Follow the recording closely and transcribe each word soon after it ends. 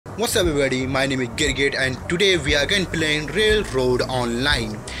What's up everybody, my name is Girgate and today we are again playing Railroad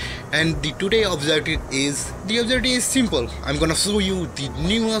Online. And the today objective is simple. I'm gonna show you the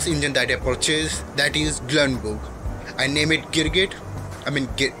newest engine that I purchased, that is Glenbrook. I name it Girgate,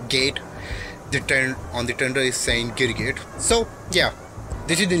 Gate. The trend on the tender is saying Girgate. So yeah,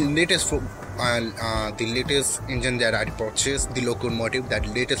 this is the latest engine that I purchased, the locomotive, that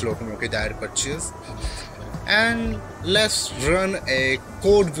latest locomotive that I purchased. And let's run a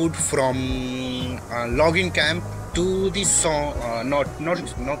code wood from logging camp to the not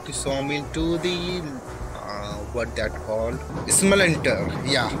the sawmill, to the what that called, smelter.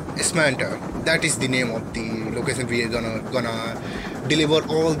 Yeah, smelter, that is the name of the location. We are gonna deliver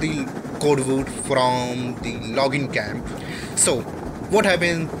all the code wood from the logging camp. So what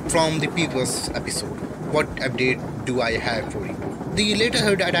happened from the previous episode? What update do I have for you? The latest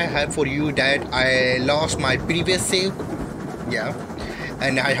update that I have for you, that I lost my previous save. Yeah,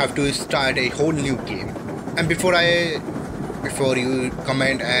 and I have to start a whole new game. And before you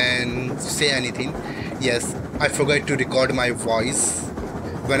comment and say anything, yes, I forgot to record my voice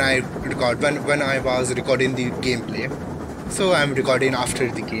when I was recording the gameplay. So I'm recording after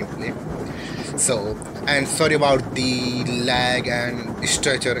the gameplay. So, and sorry about the lag and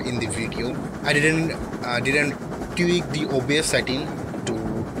structure in the video. I didn't tweak the OBS setting to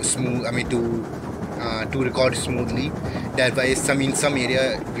to record smoothly. That's why in some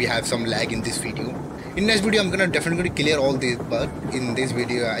area we have some lag in this video. In next video I'm gonna definitely clear all this, but in this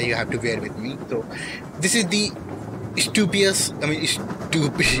video you have to bear with me. So this is the the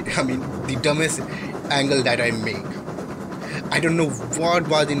dumbest angle that I make. I don't know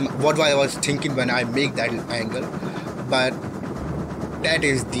what I was thinking when I make that angle, but that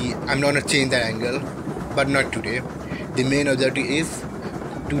is I'm not gonna change that angle, but not today. The main objective is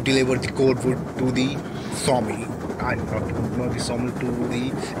to deliver the code wood to the sawmill, and not the sawmill, to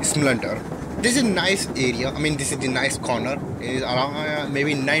the smelter. This is a nice area. This is the nice corner. It is around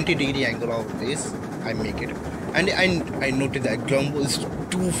maybe 90-degree angle of this. I make it, and I noted that Glenbrook is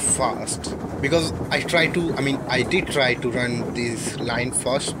too fast, because I did try to run this line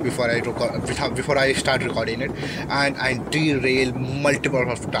first before I start recording it, and I derail multiple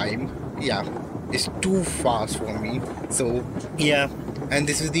of time. Yeah, it's too fast for me. So yeah, and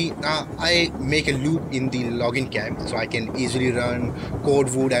this is the I make a loop in the logging camp, so I can easily run code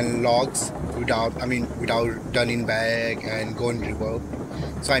wood and logs without turning back and going reverb.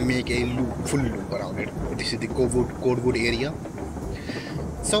 So I make a full loop around it. This is the code wood area.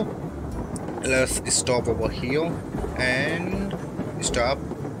 So let's stop over here and stop.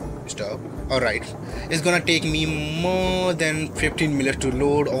 Alright, it's gonna take me more than 15 minutes to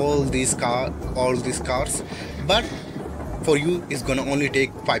load all these cars, but for you it's gonna only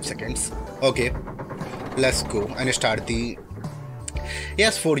take 5 seconds. Okay, let's go and start the.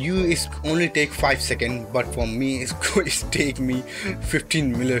 Yes, for you it's only take 5 seconds, but for me it's going to take me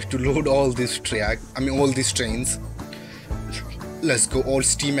 15 minutes to load all these all these trains. Let's go, all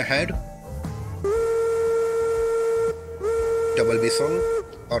steam ahead. Double whistle.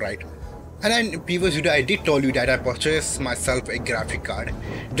 Alright. And then previous video I did tell you that I purchased myself a graphic card.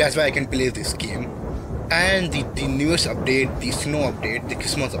 That's why I can play this game. And the newest update, the snow update, the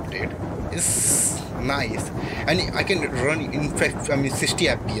Christmas update is nice. And I can run in fact 60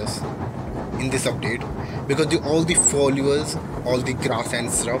 FPS in this update, because all the foliage, all the grass and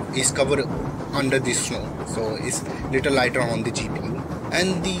stuff is covered under the snow, so it's little lighter on the GPU.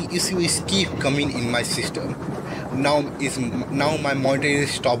 And the issue is keep coming in my system. Now my monitor is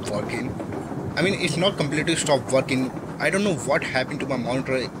stopped working. It's not completely stopped working. I don't know what happened to my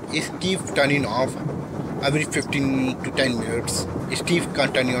monitor. It keeps turning off every 15 to 10 minutes. It keeps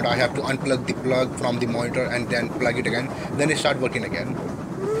turning on. I have to unplug the plug from the monitor and then plug it again, then it start working again.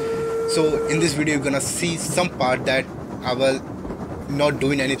 So in this video you're gonna see some part that I was not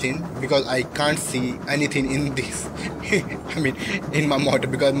doing anything, because I can't see anything in this in my monitor,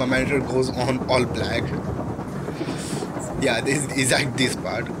 because my monitor goes on all black. Yeah, this is exactly this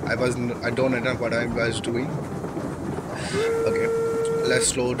part. I don't know what I was doing. Okay, let's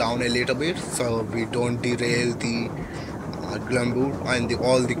slow down a little bit so we don't derail the Glenbrook and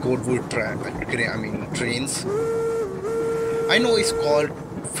all the code wood trains. I know it's called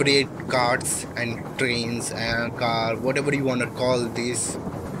freight carts and trains and car, whatever you want to call this,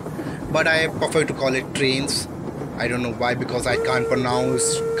 but I prefer to call it trains. I don't know why, because I can't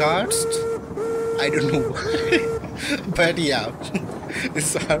pronounce carts. I don't know why. But yeah,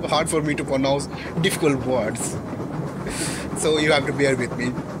 it's hard for me to pronounce difficult words, so you have to bear with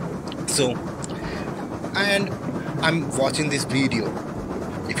me. So, and I'm watching this video.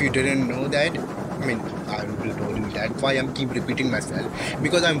 If you didn't know that, I will tell you that. Why I'm keep repeating myself?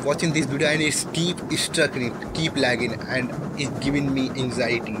 Because I'm watching this video and it's keep stuck in it, keep lagging, and it's giving me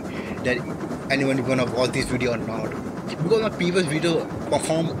anxiety that anyone is gonna watch this video or not. Because my previous video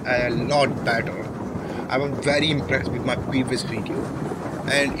performed a lot better. I was very impressed with my previous video.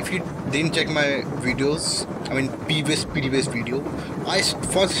 And if you didn't check my videos, I mean previous video, I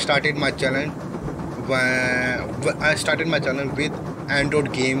first started my channel when I started my channel with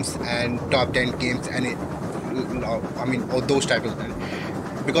Android games and top 10 games, and all those types of things.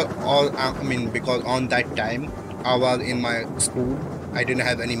 Because because on that time I was in my school. I didn't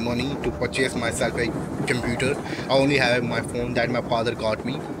have any money to purchase myself a computer. I only have my phone that my father got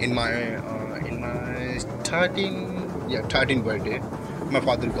me in my 13th birthday. My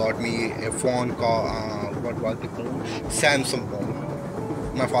father got me a phone called what was the phone? Samsung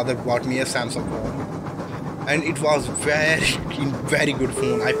phone. My father bought me a Samsung phone, and it was very good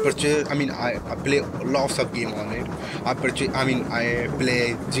phone. I purchased. I play lots of game on it. I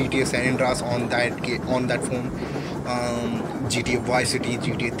play GTA San Andreas on that phone. GTA Vice City,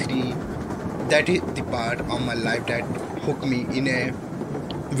 GTA 3. That is the part of my life that hooked me in a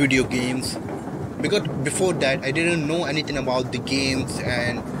video games. Because before that I didn't know anything about the games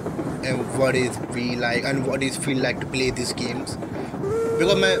and what is feel like and what is feel like to play these games.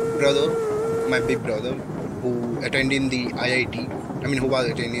 Because my big brother, who attended the IIT, who was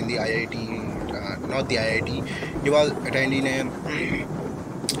attending the IIT, not the IIT, he was attending a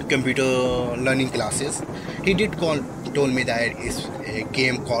computer learning classes. He did told me that it's a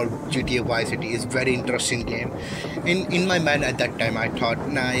game called GTA Vice City. It's very interesting game. In my mind at that time I thought,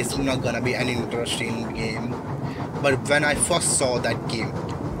 nah, it's not gonna be an interesting game. But when I first saw that game,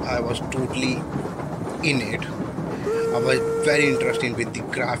 I was totally in it. I was very interested with the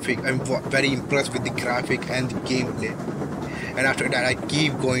graphic. I'm very impressed with the graphic and the gameplay. And after that I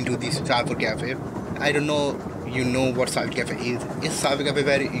keep going to this cyber cafe. I don't know you know what cyber cafe is. It's cyber cafe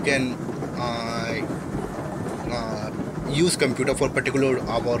where you can use computer for particular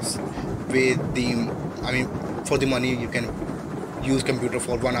hours with the for the money. You can use computer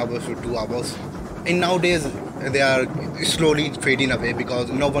for 1 hour to 2 hours. And nowadays they are slowly fading away because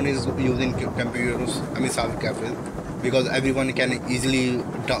no one is using computers, cyber cafes, because everyone can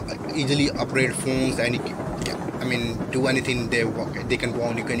easily operate phones and do anything they can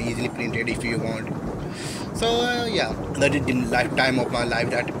want. You can easily print it if you want. So yeah, that is the lifetime of my life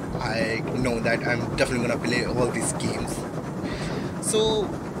that I know that I'm definitely gonna play all these games. So,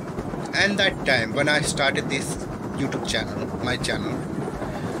 and that time when I started this YouTube channel, my channel,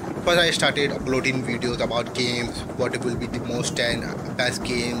 first I started uploading videos about games, what will be the most 10 best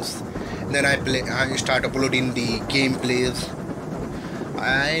games. Then I start uploading the gameplays.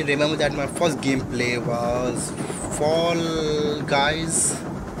 I remember that my first gameplay was Fall Guys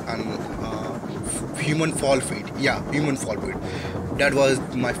and Human Fall Fate. Yeah, Human Fall Fate. That was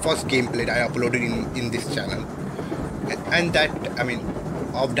my first gameplay that I uploaded in this channel. And that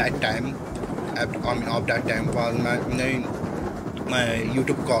of that time was my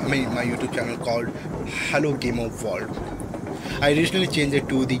YouTube channel called Hello Gamer World. I originally changed it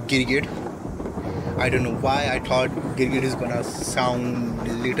to the Girgate. I don't know why. I thought Girgate is gonna sound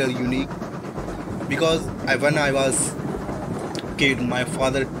a little unique, because when I was kid, my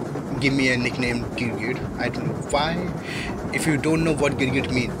father gave me a nickname Girgate. I don't know why. If you don't know what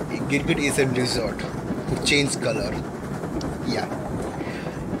Girgate means, Girgate is a lizard who changes color.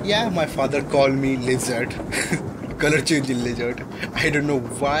 Yeah, my father called me lizard. Color changing lizard. I don't know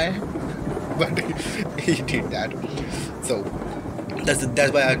why, but he did that. So that's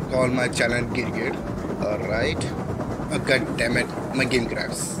why I call my channel Girgate. Alright. Oh, god damn it, my game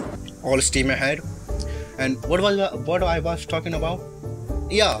crashes. All steam ahead. And what I was talking about?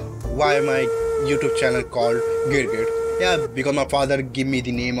 Yeah, why my YouTube channel called Girgate? Yeah, because my father gave me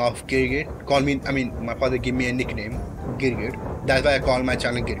the name of Girgate. My father gave me a nickname, Girgate. That's why I call my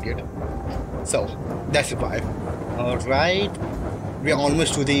channel Girgate. So that's why. Alright, we are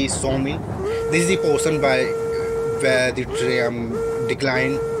almost to the sawmill. This is the portion where the tram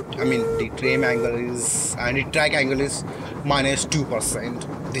decline. The tram angle is and the track angle is minus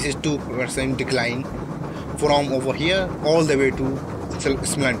 2%. This is 2% decline from over here all the way to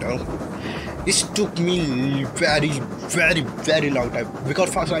Splinter. It took me very long time, because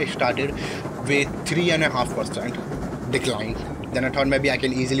first I started with 3.5% decline. Then I thought maybe I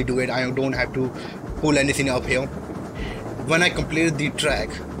can easily do it. I don't have to pull anything up here. When I completed the track,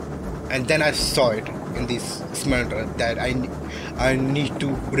 and then I saw it in this smelter that I need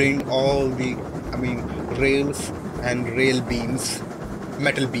to bring all the rails and rail beams,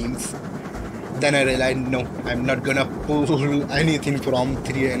 metal beams. Then I realized, no, I'm not gonna pull anything from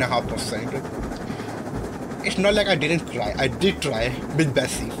 3.5%. it's not like I didn't try. I did try with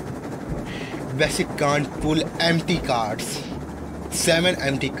Bessie. Bessie can't pull empty cards. 7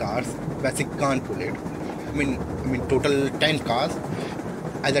 empty cars. Bessie can't pull it. I mean total 10 cars.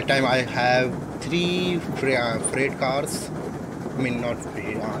 At that time I have 3 freight cars. I mean not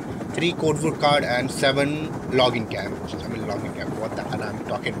freight. 3 codewood card and 7 login cam. Login cam. What the hell I'm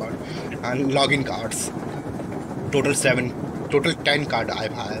talking about? And login cards. Total 7. Total 10 card I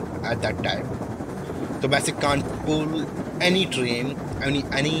have at that time. So Basic can't pull any train.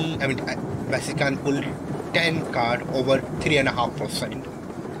 Basic can't pull 10 card over 3.5%.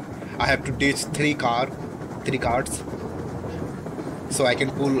 I have to ditch 3 cards, so I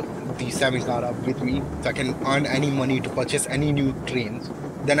can pull the 7 card up with me, so I can earn any money to purchase any new trains.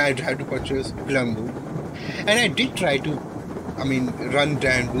 Then I have to purchase Glenbrook, and I did try to, run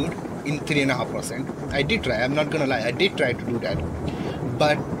Glenbrook in 3.5%. I did try. I'm not gonna lie. I did try to do that,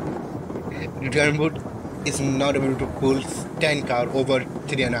 but Glenbrook is not able to pull 10 car over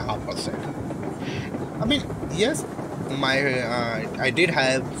 3.5%. Yes, I did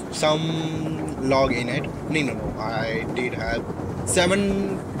have some log in it. No. I did have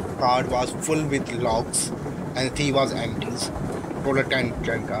 7 card was full with logs and 3 was empties. Total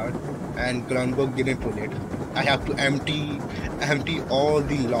 10 card, and Glenbrook didn't pull it. I have to empty all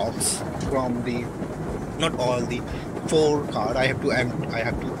the logs from the, not all the 4 card. I have to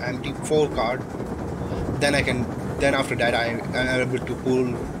empty 4 card. Then after that I am able to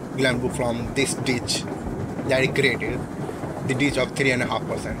pull Glenbrook from this ditch that I created, the ditch of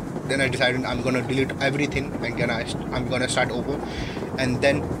 3.5%. Then I decided I'm gonna delete everything and I'm gonna start over, and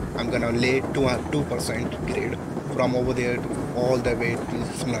then I'm gonna lay 2% grid from over there to all the way to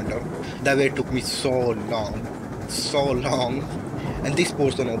Splendor. That way took me so long, and this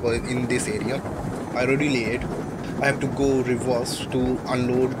portion over in this area I already laid. I have to go reverse to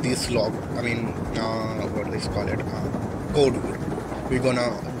unload this log. What do they call it? Codewood. We're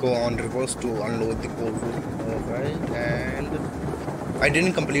gonna go on reverse to unload the codewood. Alright, and I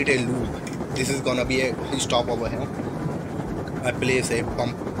didn't complete a loop. This is gonna be a stop over here. I place a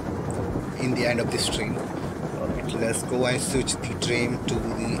pump in the end of this train. Alright, let's go and switch the train to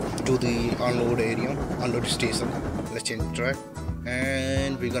the unload area, unload station. Let's change track,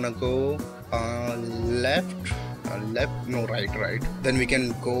 and we're gonna go right. Then we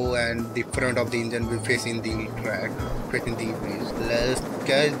can go, and the front of the engine will facing the track, facing the wheels. Let's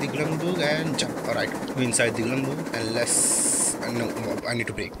catch the Glenbrook and jump. Alright, we're inside the Glenbrook, and let's no, I need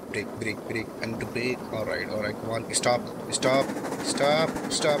to brake. I need to brake. Alright, come on, stop.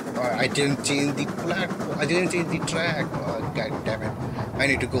 I didn't change the platform. I didn't change the track. Oh, god damn it. I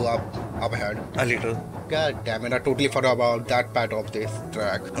need to go up ahead a little. God damn it, I totally forgot about that part of this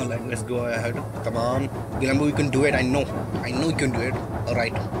track. Alright, let's go ahead. Come on, Glenbrook, you can do it. I know you can do it.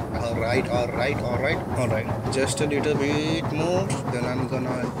 Alright. Just a little bit more. Then I'm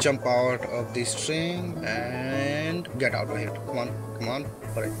gonna jump out of this train and get out of here. Come on.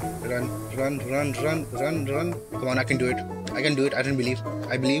 Alright. Run. Come on, I can do it. I don't believe.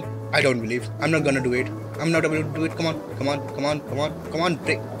 I don't believe. I'm not gonna do it. I'm not able to do it. Come on.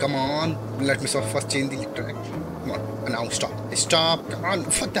 Break. Come on. Let me first change the track. Come on. And now stop. Come on.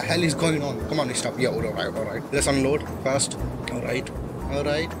 What the hell is going on? Come on, stop. Yeah, alright. Let's unload fast. Alright.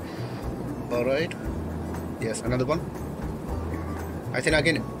 Yes, another one. I think I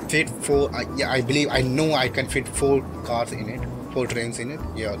can fit 4. I know I can fit 4 cars in it. 4 trains in it.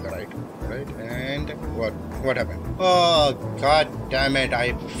 Yeah, right. And what happened? Oh, god damn it!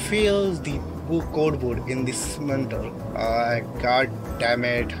 I feel the codewood in this mental. God damn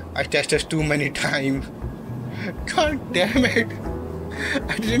it! I tested too many times. God damn it!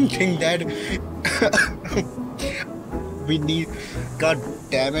 I didn't think that we need. God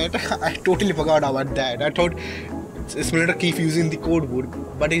damn it! I totally forgot about that. I thought Splinter keep using the codewood,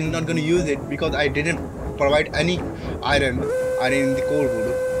 but he's not gonna use it because I didn't provide any iron in the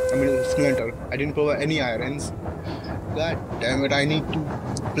codewood. Splinter. I didn't provide any irons. God damn it! I need to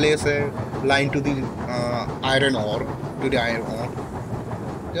place a line to the iron ore.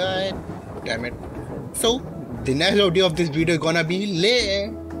 God damn it! So the next audio of this video is gonna be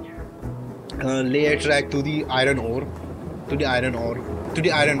lay a track to the iron ore, to the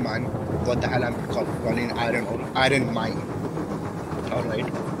iron mine. What the hell I'm calling iron ore? Iron mine. Alright.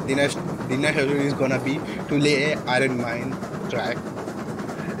 The next audio is gonna be to lay a iron mine track.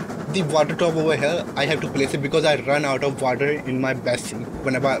 The water top over here, I have to place it because I run out of water in my basin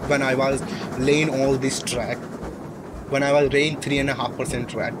when I was laying all this track. When I was laying 3.5%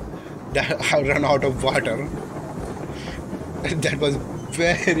 track, that I run out of water. That was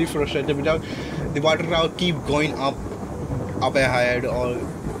very frustrating because the water now keep going up ahead or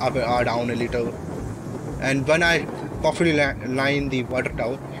down a little, and when I perfectly line the water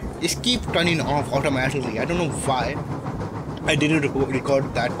tower, it keeps turning off automatically. I don't know why. I didn't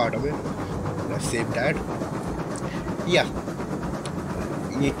record that part of it. Let's save that. Yeah,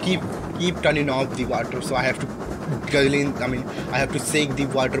 you keep turning off the water, so I have to I have to shake the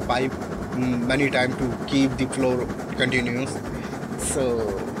water pipe many times to keep the flow continuous.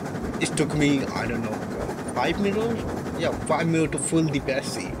 So it took me, I don't know, 5 minutes. Yeah, 5 minutes to fill the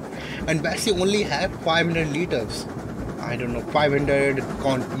Bessie, and Bessie only have 500 liters. I don't know, 500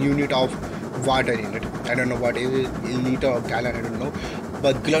 unit of water in it. I don't know what is it, in liter or gallon, I don't know.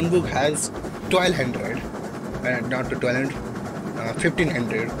 But Glenbrook has 1200, not 1200,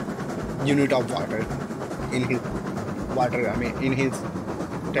 1500 unit of water in his in his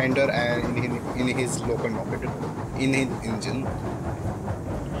tender and in his locomotive, in his engine.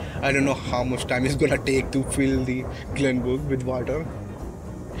 I don't know how much time it's gonna take to fill the Glenbrook with water.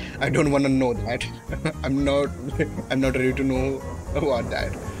 I don't want to know that. I'm not ready to know about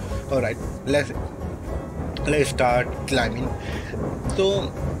that. All right, let's start climbing.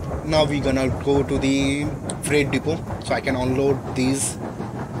 So now we're gonna go to the freight depot so I can unload these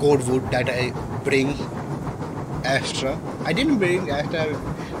cord wood that I bring extra. I didn't bring extra,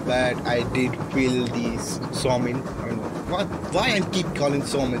 but I did fill the sawmill. I don't know why I keep calling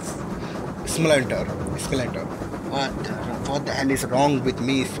sawmill splinter. What the hell is wrong with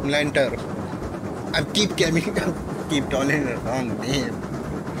me, splinter? I keep calling it wrong name.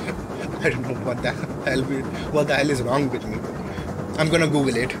 I don't know what the hell is wrong with me. I'm gonna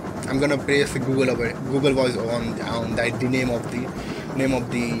Google it. I'm gonna press Google voice on the name of the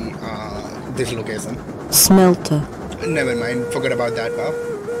this location. Smelter. Never mind. Forget about that, Bob.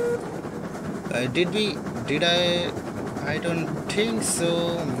 Did I? I don't think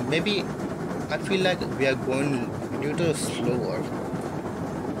so. Maybe I feel like we are going a little slower.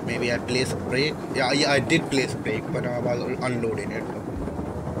 Maybe I place a brake. Yeah, I did place a brake, but I was unloading it.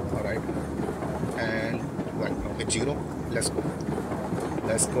 All right. And well, okay, 0. Let's go.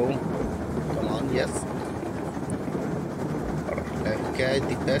 Come on, yes. All right. Let's get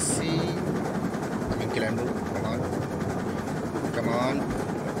the Bessie. Come on.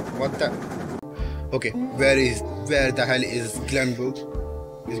 What the? Okay, where the hell is Glenbrook?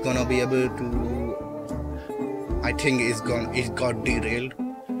 Is gonna be able to. I think it got derailed.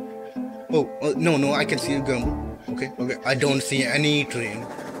 Oh, no, I can see Glenbrook. Okay, I don't see any train.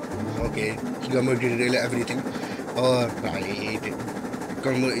 Okay, Glenbrook derailed everything. Alright.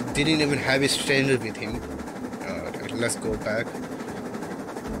 Glenbrook didn't even have a stranger with him. Alright, let's go back.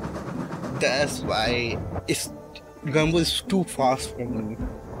 That's why Glenbrook is too fast for me.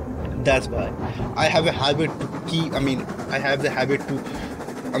 That's why I have a habit to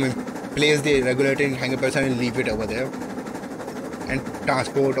place the regulator in hangar person and leave it over there and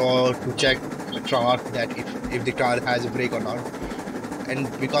transport, or to check the chart that if the car has a brake or not. And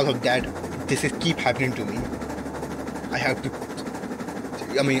because of that, this is keep happening to me. I have to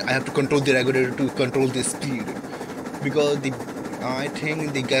control the regulator to control the speed, because I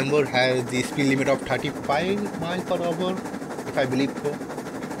think the Glenbrook has the speed limit of 35 miles per hour, if I believe so.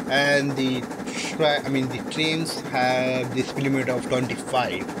 And the trains have the speed limit of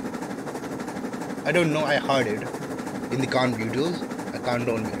 25. I don't know, I heard it in the Khan videos. I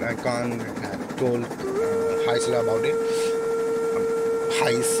can't have told Heisler about it.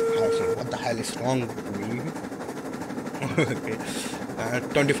 Heisler, what the hell is wrong with me? Okay.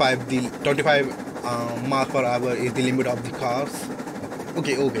 25 miles per hour is the limit of the cars.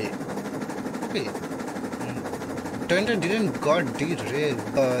 Okay. Tender didn't got derailed,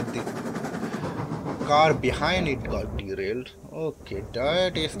 but the car behind it got derailed. Okay,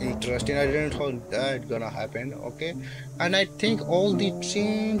 that is interesting. I didn't thought that gonna happen. Okay, and I think all the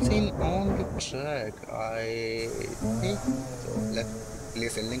trains in on the track. I think so. Let's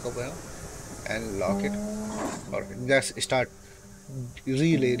place a link over here and lock it. Alright, let's start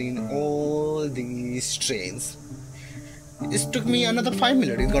relaying all these trains. It took me another 5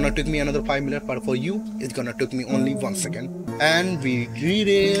 minutes. It's gonna take me another 5 minutes, but for you, it's gonna take me only 1 second. And we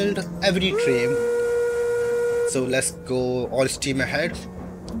derailed every train. So let's go all steam ahead.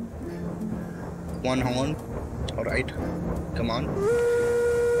 One horn. Alright. Come on.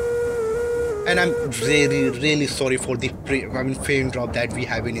 And I'm really sorry for the frame drop that we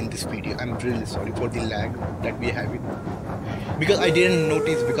have in this video. I'm really sorry for the lag that we have it. Because I didn't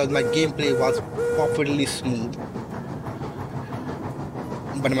notice, because my gameplay was perfectly smooth.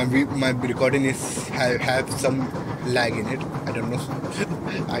 But my recording have some lag in it. I don't know.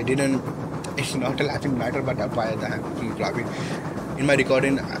 It's not a laughing matter, but why the heck in my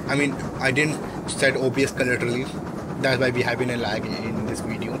recording? I didn't set OBS correctly. That's why we having a lag in this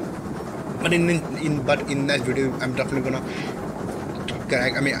video. But in next video, I'm definitely gonna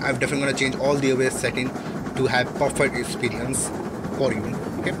correct. I mean, I'm definitely gonna change all the OBS setting to have perfect experience for you.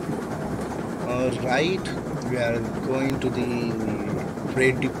 Okay. Right. We are going to the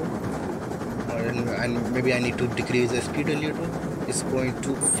freight depot, and maybe I need to decrease the speed a little. It's going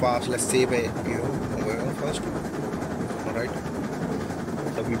too fast. Let's save a over here first. All right.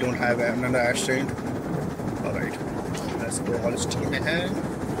 So we don't have another accident. All right. Let's go all steam ahead.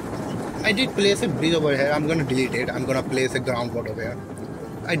 I did place a bridge over here. I'm gonna delete it. I'm gonna place a groundwork over here.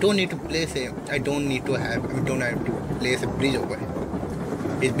 I don't need to place a. I don't have to place a bridge over here.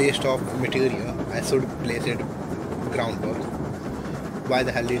 It's based off material. I should place it groundwork. Why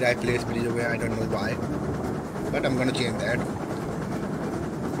the hell did I place bridge over here? I don't know why. But I'm gonna change that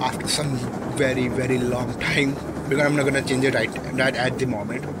after some very long time, because I'm not gonna change it right at the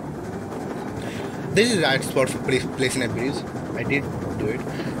moment. This is the right spot for placing a bridge. I did do it,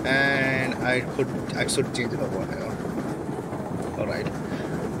 and I should change it over here. All right.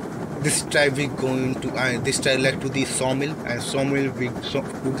 This time we going to this time led to the sawmill, and sawmill we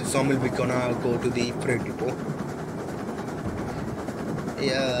gonna go to the freight depot.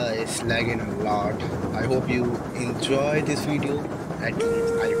 Yeah, it's lagging a lot. I hope you enjoy this video. At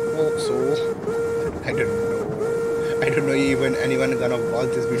least I hope so. I don't know even anyone gonna watch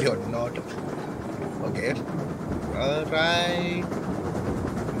this video or not. Okay. Alright.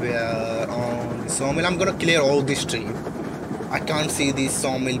 We are on the sawmill. I'm gonna clear all this tree. I can't see the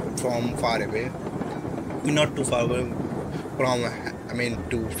sawmill from far away. Not too far away from, I mean,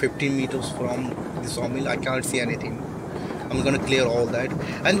 to 15 meters from the sawmill. I can't see anything. I'm gonna clear all that.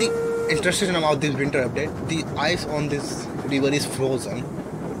 And the interesting about this winter update, the ice on this river is frozen.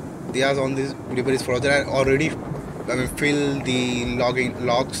 The ice on this river is frozen. I already fill the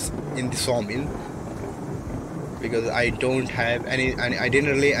logs in the sawmill, because I don't have any I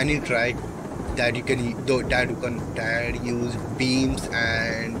didn't lay any track that you can use beams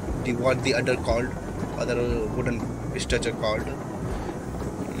and what the other wooden structure called,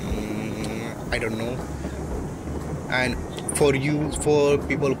 I don't know. And for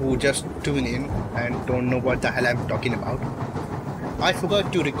people who just tune in and don't know what the hell I'm talking about, I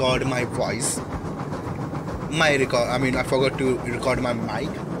forgot to record my voice. I forgot to record my mic.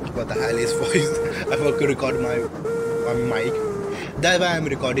 What the hell is voice? I forgot to record my mic. That's why I'm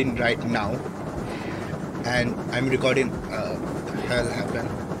recording right now. And I'm recording. What the hell happened?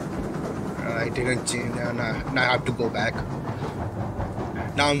 I didn't change. Now I have to go back.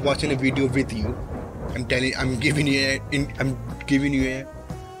 Now I'm watching a video with you. I'm giving you a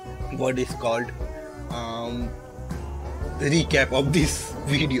what is called recap of this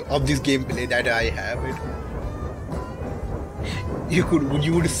video, of this gameplay that I have it. You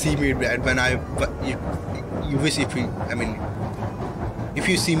would see me when you wish if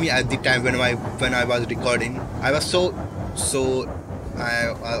you see me at the time when I was recording, I was so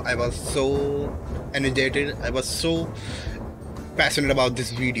I was so energetic. I was so passionate about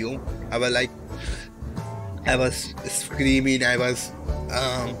this video. I was screaming. I was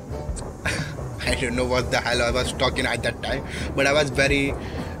I don't know what the hell I was talking at that time, but I was very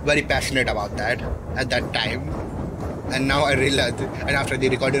passionate about that at that time. And now I realized, and after the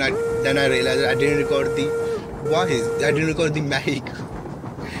recording, I realized I didn't record the voice. I didn't record the mic.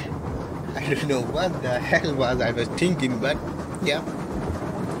 I don't know what the hell was I was thinking, but yeah.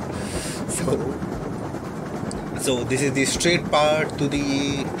 So this is the straight part to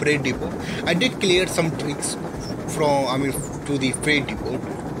the freight depot. I did clear some trees to the freight depot.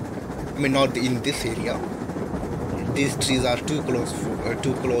 Not in this area. These trees are too close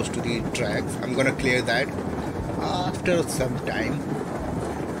to the tracks. I'm gonna clear that after some time,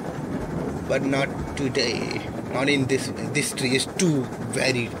 but not today. Not in this tree is too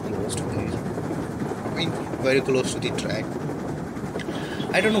very close to very close to the track.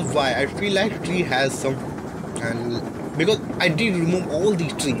 I don't know why. I feel like tree has some, because I did remove all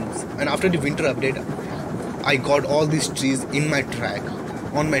these trees, and after the winter update, I got all these trees in my track,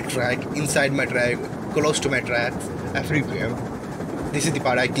 on my track, inside my track, close to my tracks, everywhere. This is the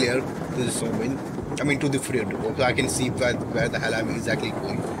part I cleared to the sawmill. To the freight depot, so I can see where the hell I'm exactly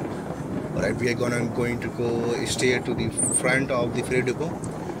going. Alright, we are going to go straight to the front of the freight depot.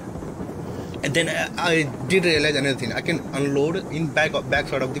 And then I did realize another thing. I can unload in back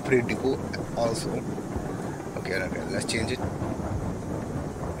side of the freight depot also. Okay, let's change it.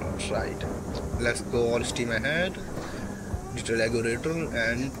 Alright, let's go all steam ahead. Regulator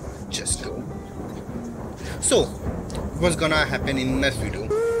and just go. So, what's gonna happen in next video?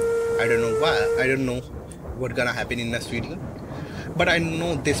 I don't know why. I don't know what's gonna happen in next video, but I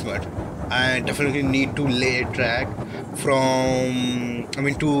know this much. I definitely need to lay a track from,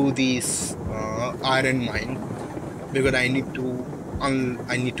 to this iron mine, because I need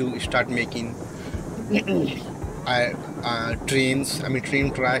to start making trains,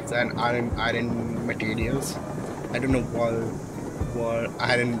 train tracks and iron materials. I don't know what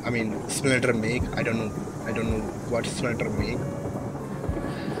iron, smelter make. I don't know what smelter make.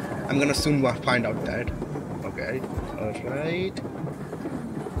 I'm gonna soon find out that. Okay, alright.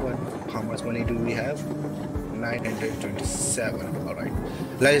 How much money do we have? 927. Alright.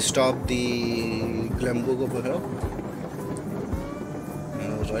 Let's stop the Glenbrook over here.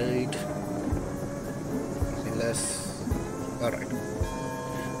 Alright. Alright.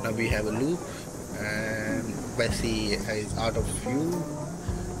 Now we have a loop and Bessie is out of view.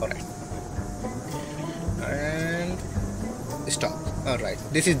 Alright. And stop. Alright,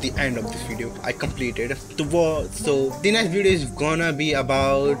 this is the end of this video. I completed so the next video is gonna be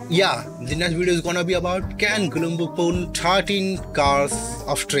about can Glenbrook pull 13 cars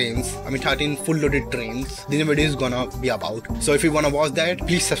of trains, 13 full loaded trains. This video is gonna be about. So if you wanna watch that,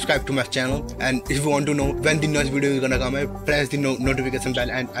 please subscribe to my channel, and if you want to know when the next video is gonna come, press the notification bell.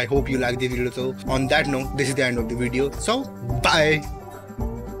 And I hope you like this video. So on that note, this is the end of the video. So bye.